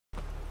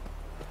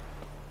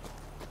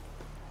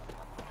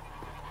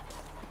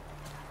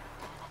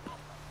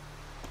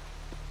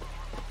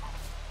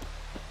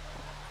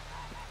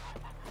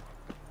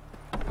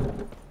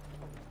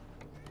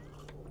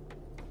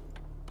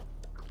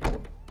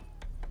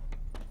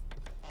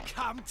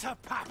come to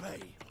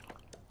Pappy.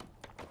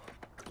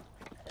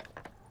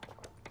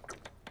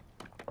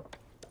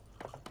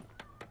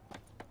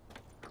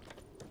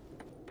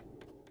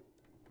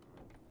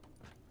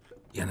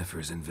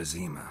 Yennefer's in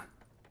Vizima.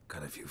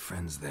 Got a few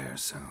friends there,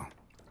 so...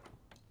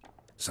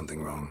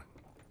 Something wrong?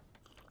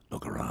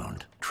 Look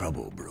around.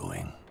 Trouble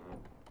brewing.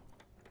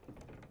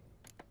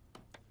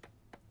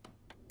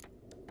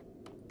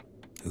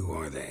 Who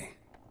are they?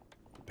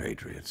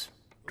 Patriots.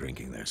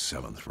 Drinking their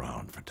 7th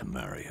round for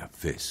Temeria.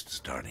 Fist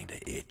starting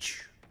to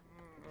itch.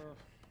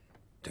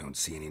 Don't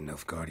see any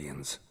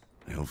Nilfgaardians.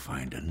 They'll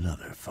find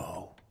another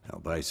foe. I'll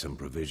buy some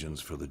provisions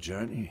for the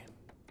journey.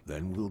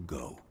 Then we'll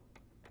go.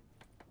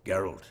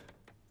 Geralt,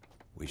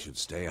 we should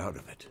stay out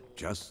of it.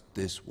 Just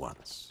this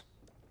once.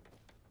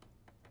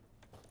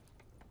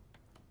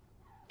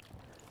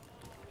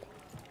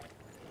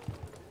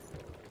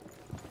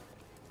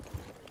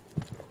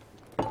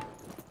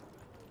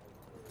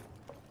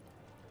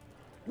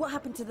 What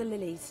happened to the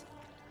lilies?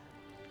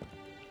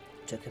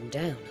 Took him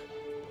down.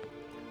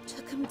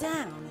 Took them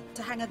down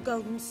to hang a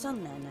golden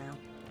sun there now.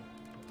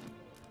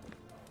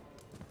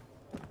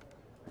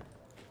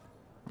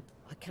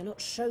 I cannot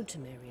show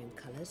Temerian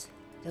colours.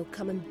 They'll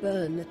come and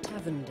burn the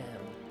tavern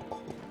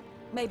down.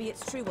 Maybe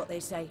it's true what they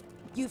say.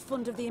 You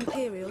fond of the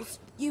Imperials?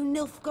 You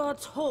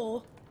Nilfgaard's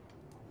whore?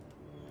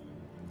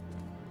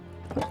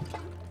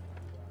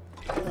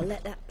 I'll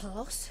let that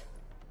pass.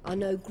 I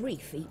know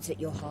grief eats at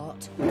your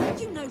heart.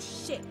 You know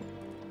shit.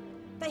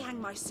 They hanged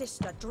my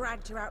sister,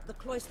 dragged her out the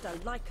cloister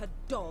like a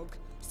dog.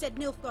 Said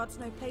Nilfgaard's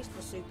no place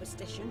for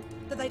superstition,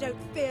 that they don't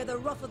fear the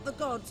wrath of the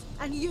gods.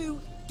 And you,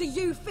 do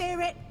you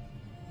fear it?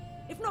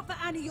 If not for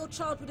Annie, your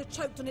child would have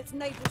choked on its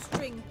navel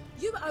string.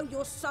 You owe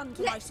your son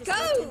to my sister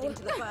attending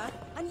to the birth,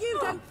 and you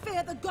don't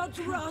fear the gods'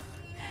 wrath.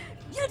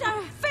 You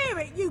don't fear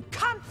it, you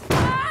cunt!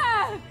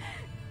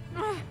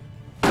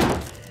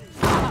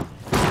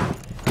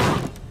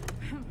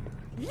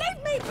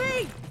 Leave me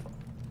be!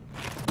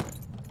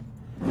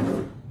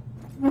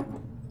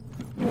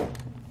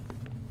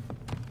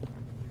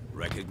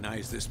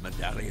 Recognize this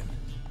medallion?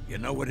 You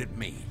know what it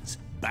means.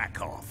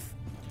 Back off.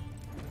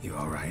 You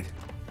all right?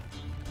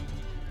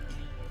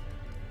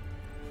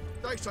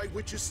 They say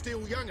witches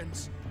steal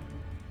young'uns.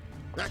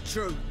 That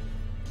true?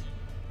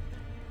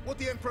 What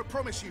the Emperor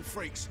promise you,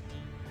 freaks?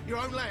 Your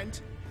own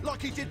land?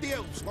 Like he did the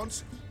elves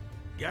once?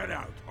 Get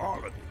out, all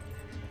of you.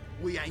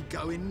 We ain't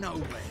going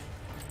nowhere.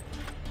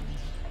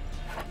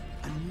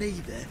 And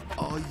neither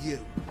are you.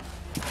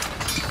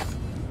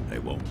 They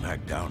won't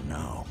back down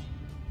now.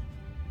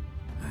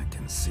 I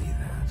can see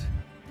that.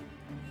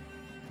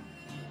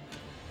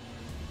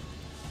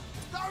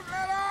 Don't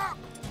let up!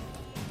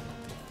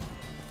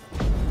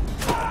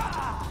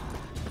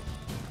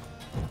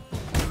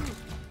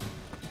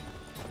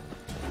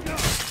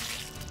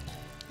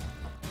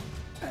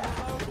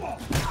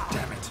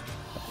 Damn it.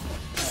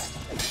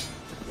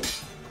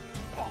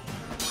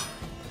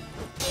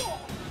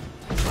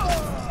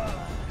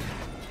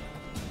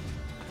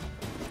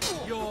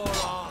 Your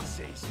ass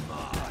is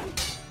mine.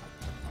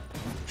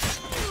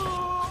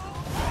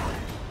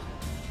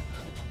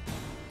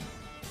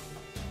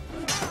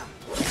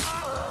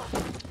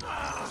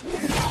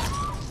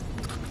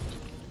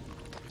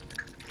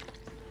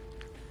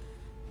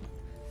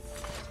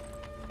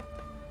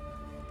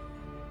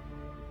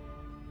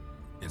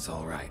 It's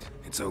all right.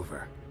 It's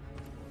over.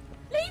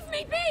 Leave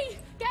me be!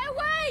 Get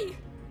away!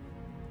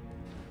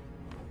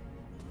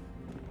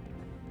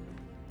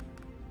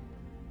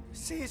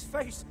 See his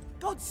face!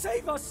 God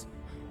save us!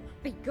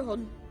 Be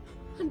gone,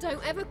 and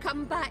don't ever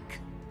come back.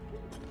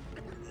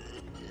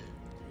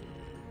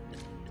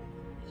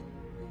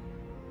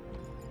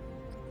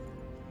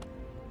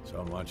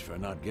 So much for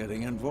not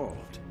getting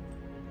involved.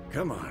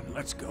 Come on,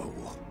 let's go.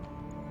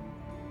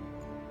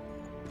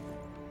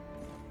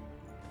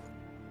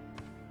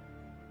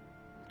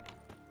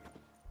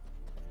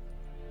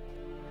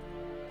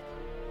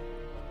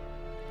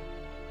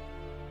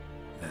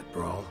 That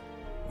brawl,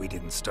 we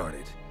didn't start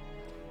it.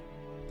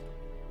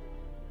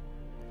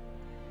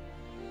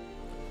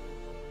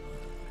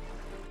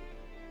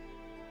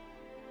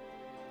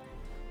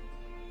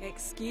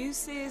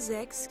 Excuses,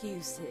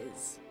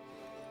 excuses.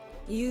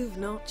 You've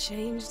not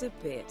changed a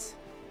bit.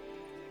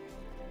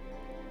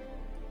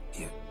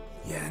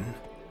 Yen?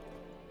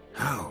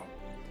 How?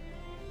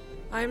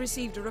 I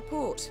received a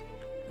report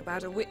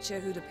about a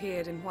witcher who'd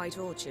appeared in White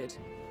Orchard.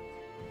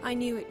 I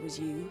knew it was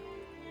you,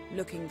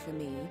 looking for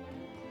me.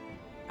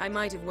 I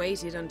might have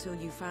waited until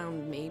you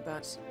found me,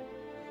 but...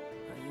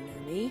 well, you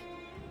know me.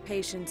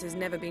 Patience has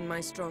never been my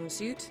strong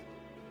suit.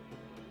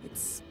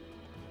 It's...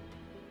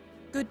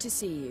 good to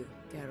see you,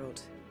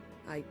 Geralt.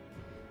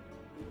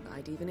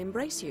 I'd even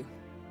embrace you.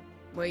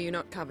 Were you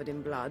not covered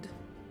in blood?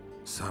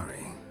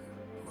 Sorry.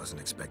 Wasn't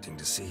expecting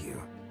to see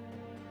you.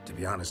 To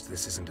be honest,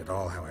 this isn't at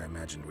all how I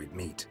imagined we'd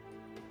meet.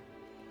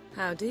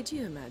 How did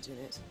you imagine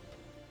it?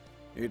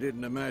 You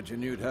didn't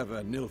imagine you'd have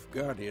a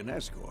Nilfgaardian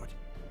escort.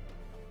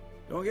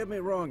 Don't get me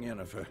wrong,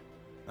 Yennefer.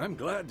 I'm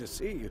glad to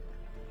see you.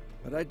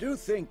 But I do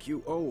think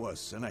you owe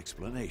us an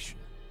explanation.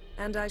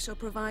 And I shall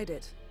provide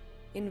it.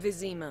 In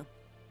Vizima.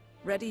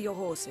 Ready your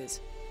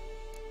horses.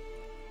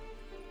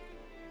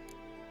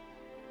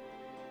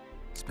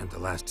 Spent the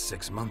last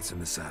 6 months in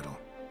the saddle.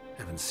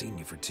 Haven't seen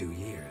you for 2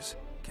 years.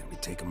 Can we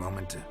take a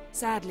moment to...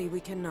 Sadly, we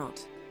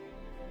cannot.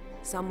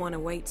 Someone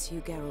awaits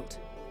you, Geralt.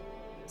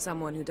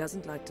 Someone who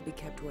doesn't like to be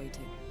kept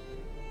waiting.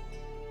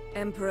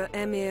 Emperor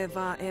Emhyr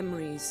var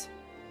Emreis.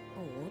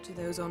 Or, to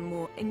those on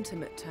more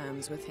intimate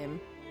terms with him,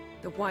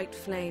 the white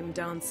flame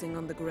dancing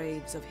on the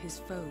graves of his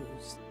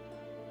foes.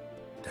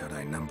 Doubt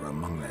I number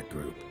among that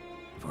group.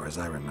 Far as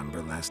I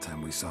remember, last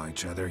time we saw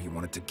each other, he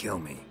wanted to kill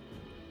me.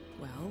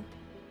 Well,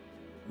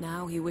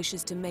 now he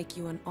wishes to make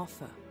you an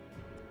offer.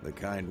 The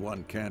kind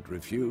one can't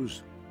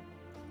refuse?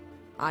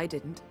 I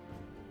didn't,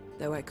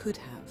 though I could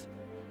have.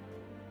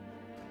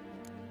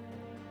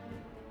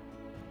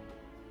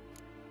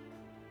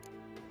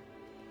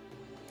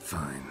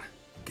 Fine.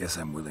 Guess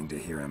I'm willing to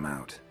hear him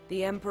out.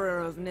 The Emperor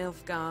of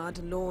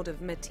Nilfgaard, Lord of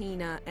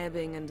Metina,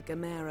 Ebbing and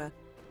Gamera,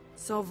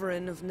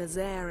 Sovereign of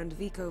Nazaire and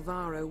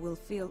Vicovaro will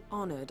feel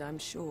honored, I'm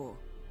sure.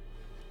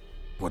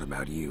 What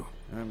about you?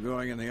 I'm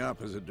going in the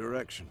opposite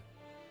direction.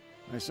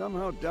 I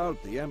somehow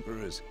doubt the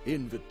Emperor's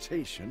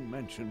invitation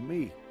mentioned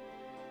me.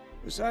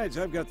 Besides,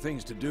 I've got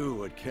things to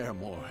do at Kaer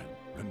Morhen,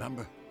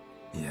 remember?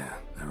 Yeah,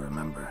 I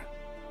remember.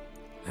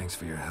 Thanks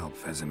for your help,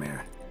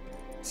 Vesemir.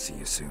 See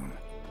you soon.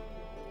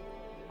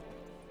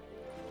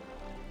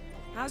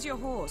 How's your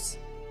horse?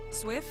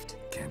 Swift?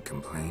 Can't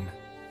complain.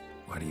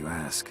 Why do you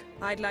ask?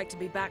 I'd like to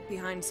be back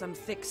behind some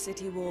thick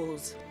city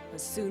walls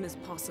as soon as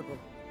possible.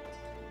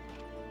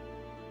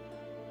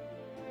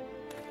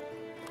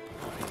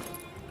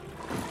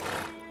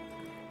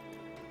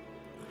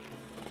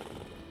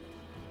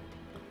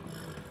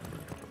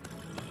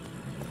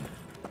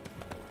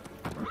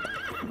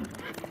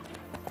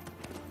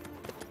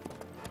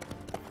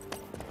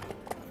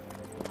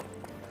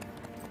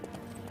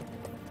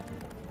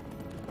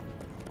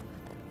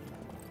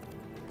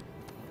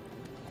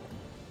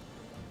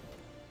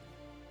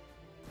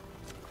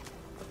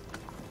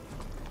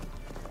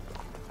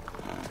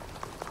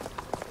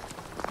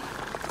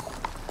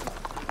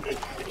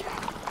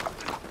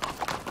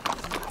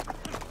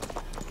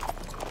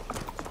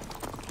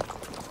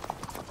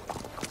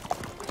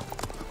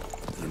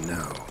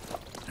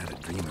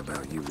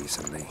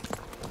 Recently.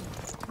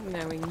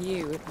 Knowing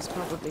you, it was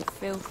probably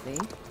filthy.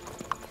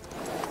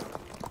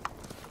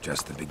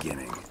 Just the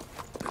beginning.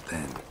 But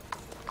then...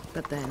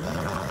 But then?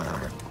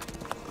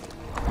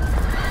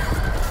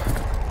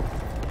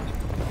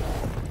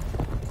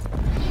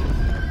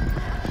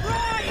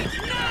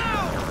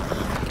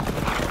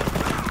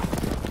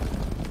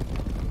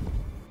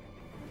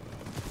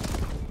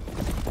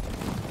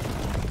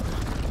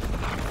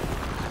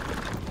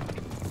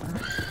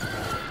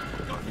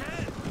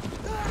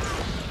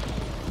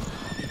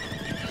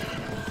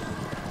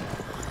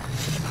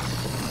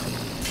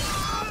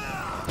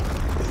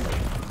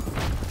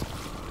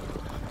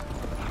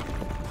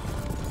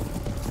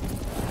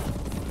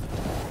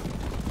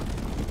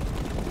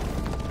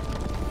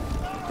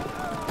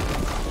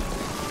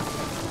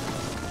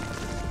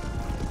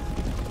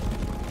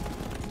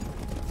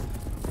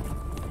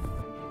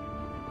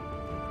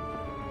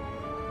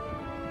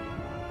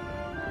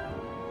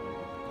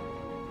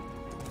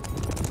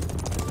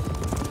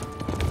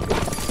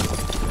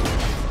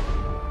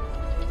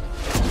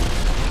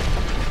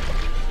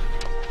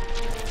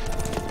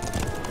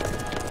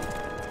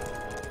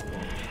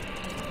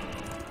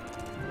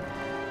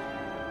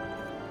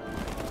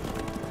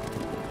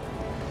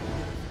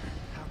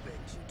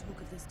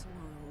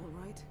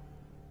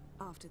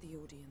 After the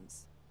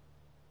audience.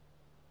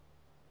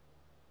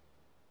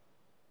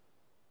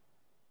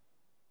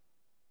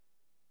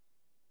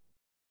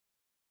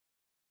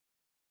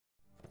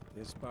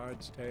 This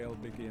bard's tale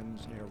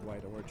begins near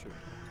White Orchard,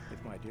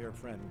 with my dear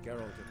friend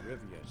Geralt of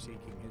Rivia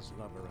seeking his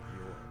lover of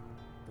yore,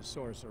 the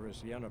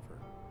sorceress Yennefer.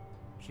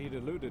 She'd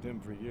eluded him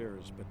for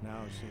years, but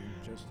now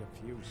seemed just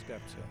a few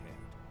steps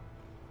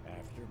ahead.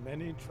 After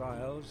many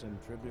trials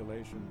and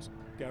tribulations,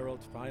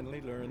 Geralt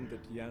finally learned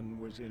that Yen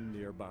was in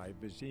nearby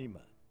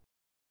Vizima.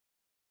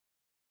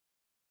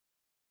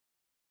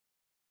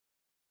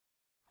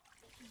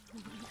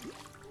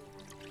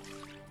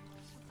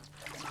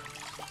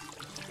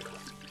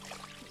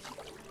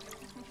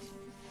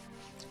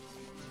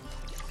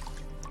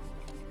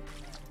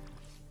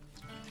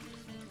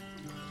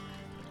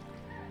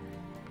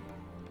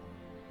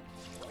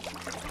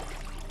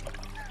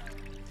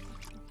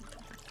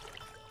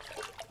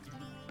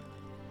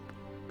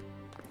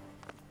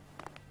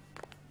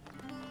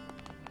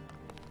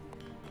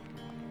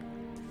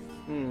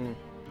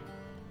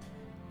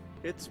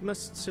 It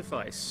must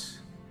suffice.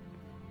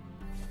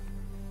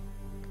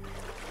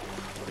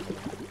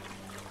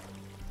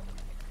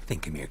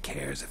 Vesemir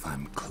cares if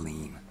I'm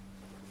clean.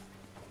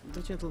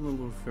 The gentleman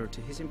will refer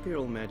to His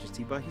Imperial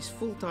Majesty by his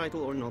full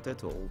title or not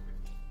at all.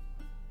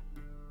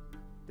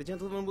 The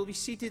gentleman will be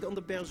seated on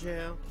the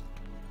bergère.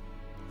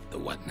 The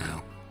what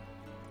now?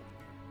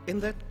 In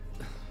that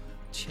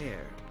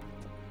chair.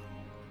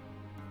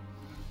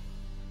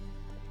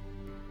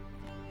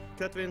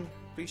 Catwin,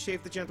 Please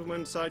shave the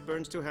gentleman's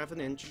sideburns to half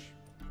an inch.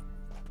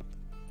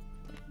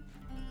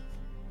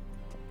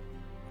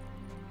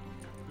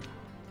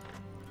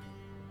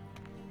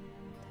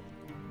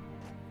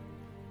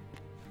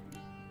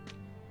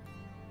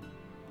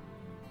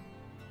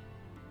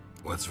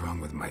 What's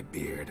wrong with my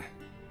beard?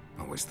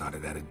 Always thought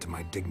it added to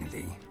my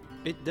dignity.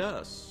 It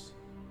does.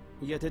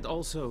 Yet it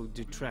also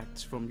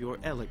detracts from your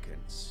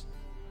elegance.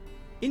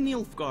 In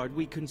Nilfgaard,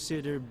 we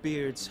consider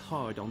beards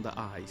hard on the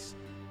eyes.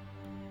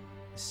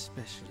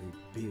 Especially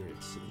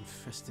beards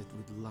infested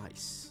with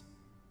lice.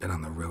 Been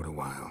on the road a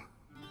while.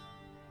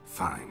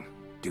 Fine,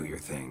 do your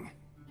thing.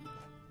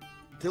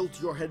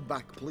 Tilt your head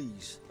back,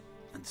 please,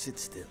 and sit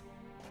still.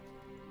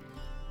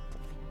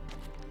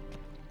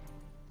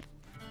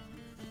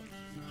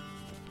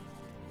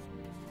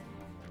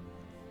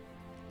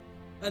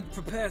 And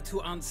prepare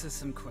to answer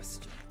some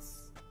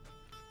questions.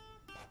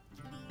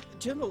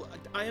 General,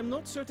 I am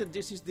not certain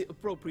this is the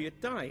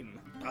appropriate time.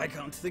 I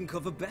can't think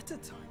of a better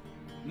time.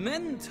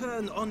 Men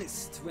turn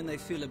honest when they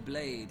feel a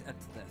blade at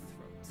their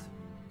throat.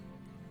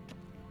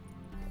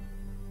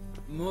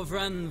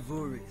 Morvran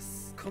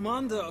Voorhis,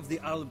 commander of the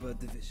Alba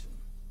Division.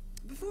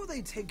 Before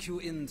they take you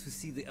in to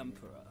see the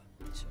Emperor,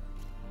 Witcher,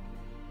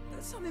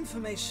 there's some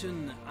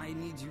information I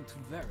need you to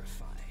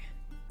verify.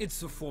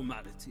 It's a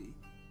formality,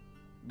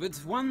 but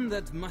one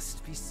that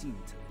must be seen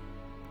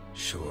to.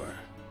 Sure.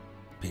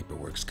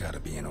 Paperwork's gotta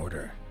be in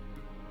order.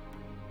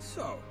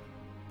 So,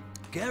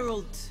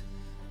 Geralt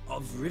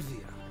of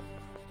Rivia.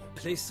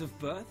 Place of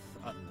birth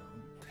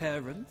unknown.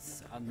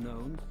 Parents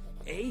unknown.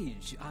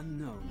 Age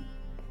unknown.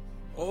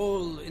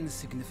 All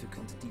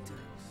insignificant details.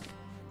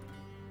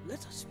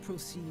 Let us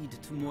proceed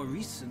to more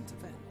recent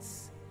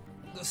events.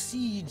 The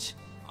siege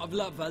of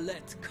La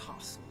Valette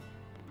Castle.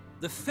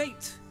 The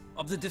fate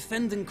of the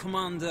defending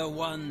commander,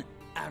 one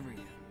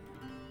Arian.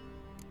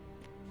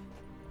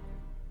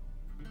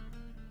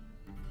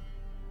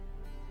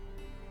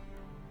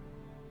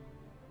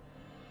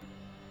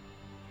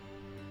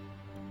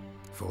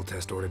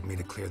 Foltest ordered me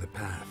to clear the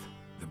path.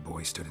 The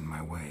boy stood in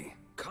my way.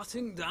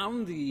 Cutting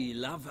down the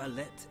La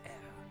Valette heir.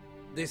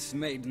 This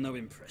made no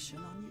impression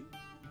on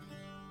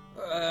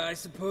you? I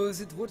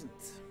suppose it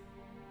wouldn't.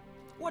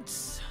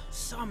 What's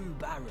some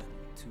baron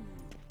to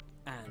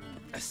an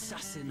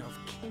assassin of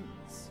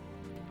kings?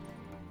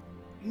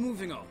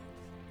 Moving on.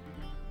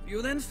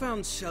 You then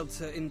found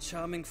shelter in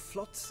charming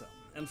Flotsam,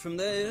 and from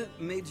there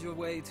made your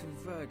way to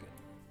Vergen.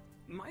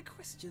 My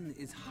question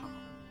is how?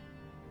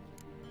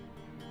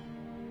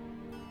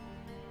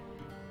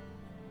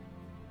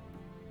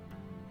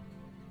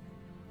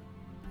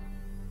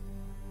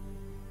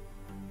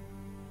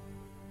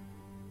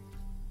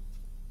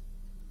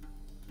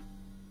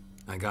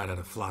 I got out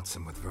of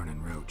Flotsam with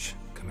Vernon Roach,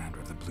 commander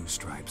of the Blue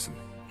Stripes, and...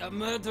 A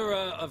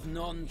murderer of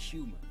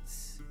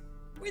non-humans.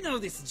 We know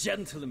this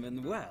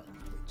gentleman well,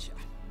 Witcher.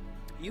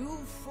 You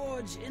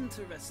forge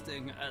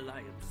interesting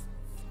alliances.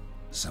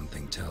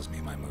 Something tells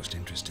me my most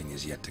interesting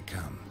is yet to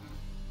come.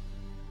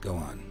 Go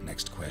on,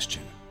 next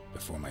question,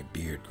 before my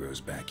beard grows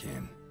back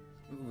in.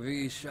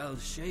 We shall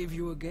shave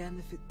you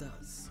again if it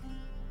does.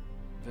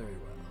 Very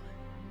well.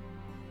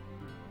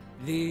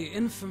 The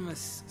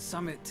infamous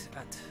summit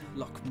at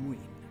Loch Muin.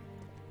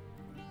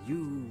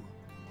 You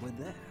were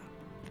there.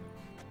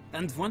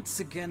 And once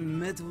again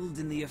meddled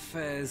in the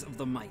affairs of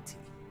the mighty.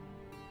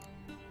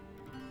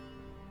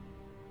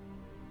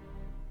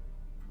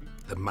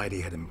 The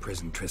mighty had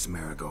imprisoned Triss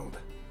Merigold.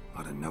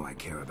 Ought to know I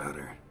care about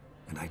her,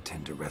 and I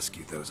tend to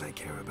rescue those I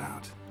care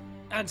about.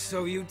 And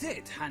so you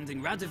did,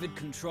 handing Radovid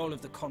control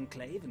of the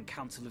Conclave and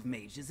Council of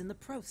Mages in the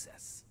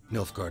process.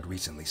 Nilfgaard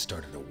recently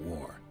started a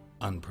war,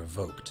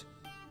 unprovoked.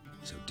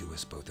 So do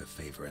us both a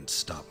favor and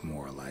stop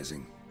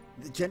moralizing.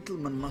 The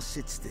gentleman must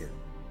sit still.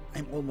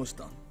 I'm almost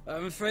done.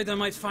 I'm afraid I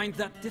might find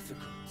that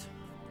difficult.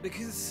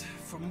 Because,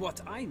 from what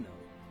I know,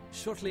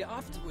 shortly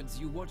afterwards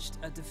you watched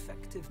a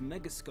defective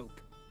megascope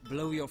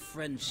blow your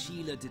friend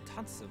Sheila de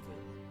Tanserville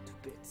to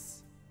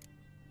bits.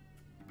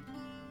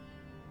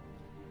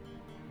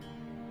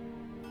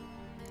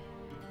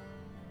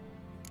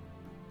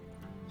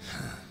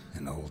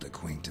 An old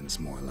acquaintance,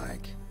 more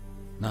like.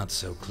 Not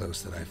so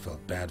close that I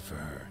felt bad for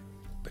her,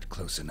 but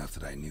close enough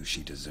that I knew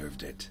she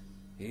deserved it.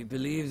 He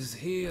believes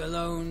he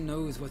alone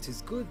knows what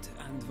is good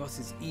and what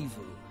is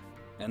evil,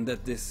 and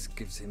that this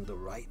gives him the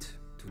right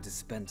to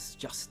dispense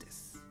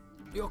justice.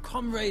 Your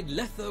comrade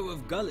Letho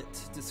of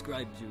Gullet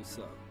described you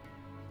so.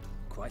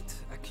 Quite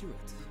accurate,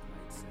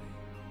 I'd say.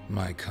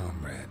 My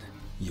comrade,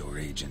 your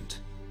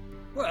agent.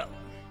 Well,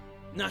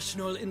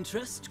 national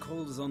interest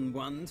calls on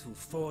one to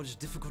forge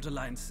difficult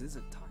alliances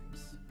at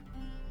times.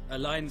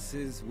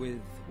 Alliances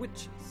with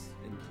witches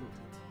included.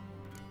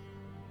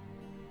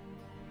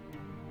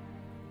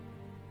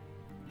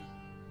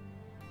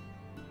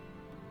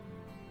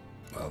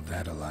 Well,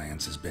 that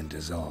alliance has been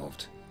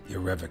dissolved,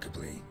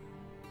 irrevocably.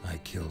 I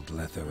killed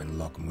Letho in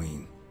Loch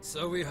Muin.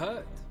 So we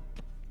heard.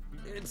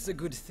 It's a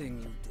good thing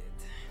you did.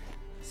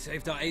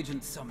 Saved our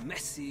agent some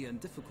messy and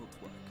difficult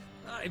work.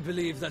 I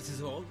believe that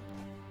is all.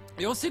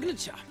 Your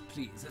signature,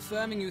 please,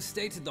 affirming you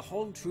stated the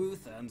whole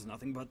truth and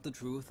nothing but the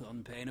truth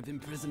on pain of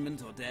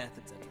imprisonment or death,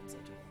 etc.,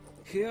 etc.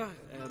 Here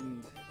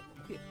and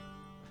here.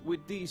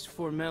 With these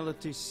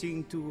formalities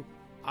seen to,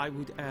 I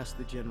would ask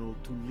the General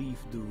to leave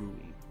the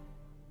room.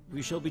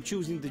 We shall be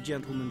choosing the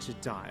gentleman's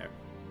attire.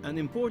 An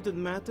important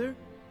matter,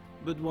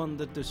 but one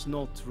that does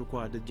not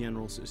require the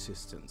General's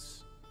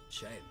assistance.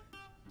 Shame.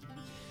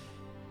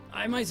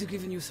 I might have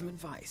given you some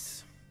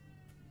advice.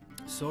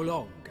 So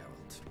long,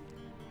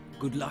 Geralt.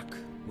 Good luck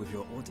with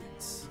your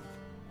audience.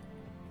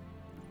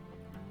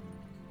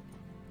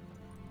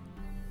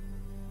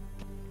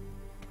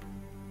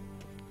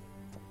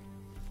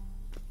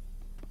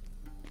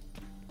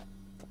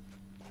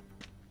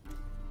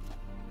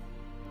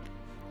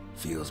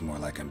 Feels more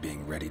like I'm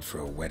being readied for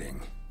a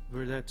wedding.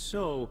 Were that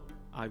so,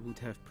 I would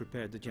have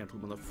prepared the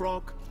gentleman a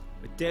frock,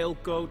 a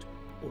tailcoat,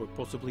 or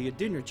possibly a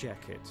dinner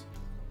jacket.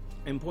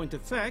 In point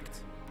of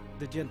fact,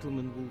 the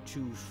gentleman will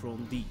choose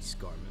from these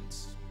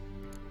garments.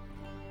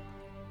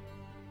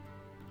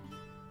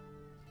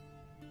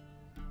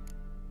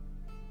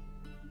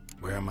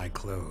 Where are my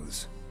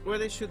clothes? Where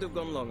they should have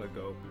gone long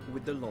ago,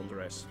 with the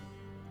laundress.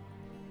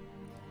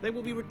 They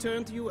will be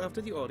returned to you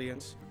after the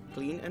audience,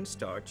 clean and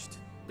starched.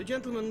 The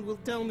gentleman will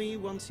tell me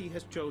once he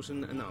has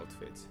chosen an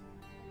outfit.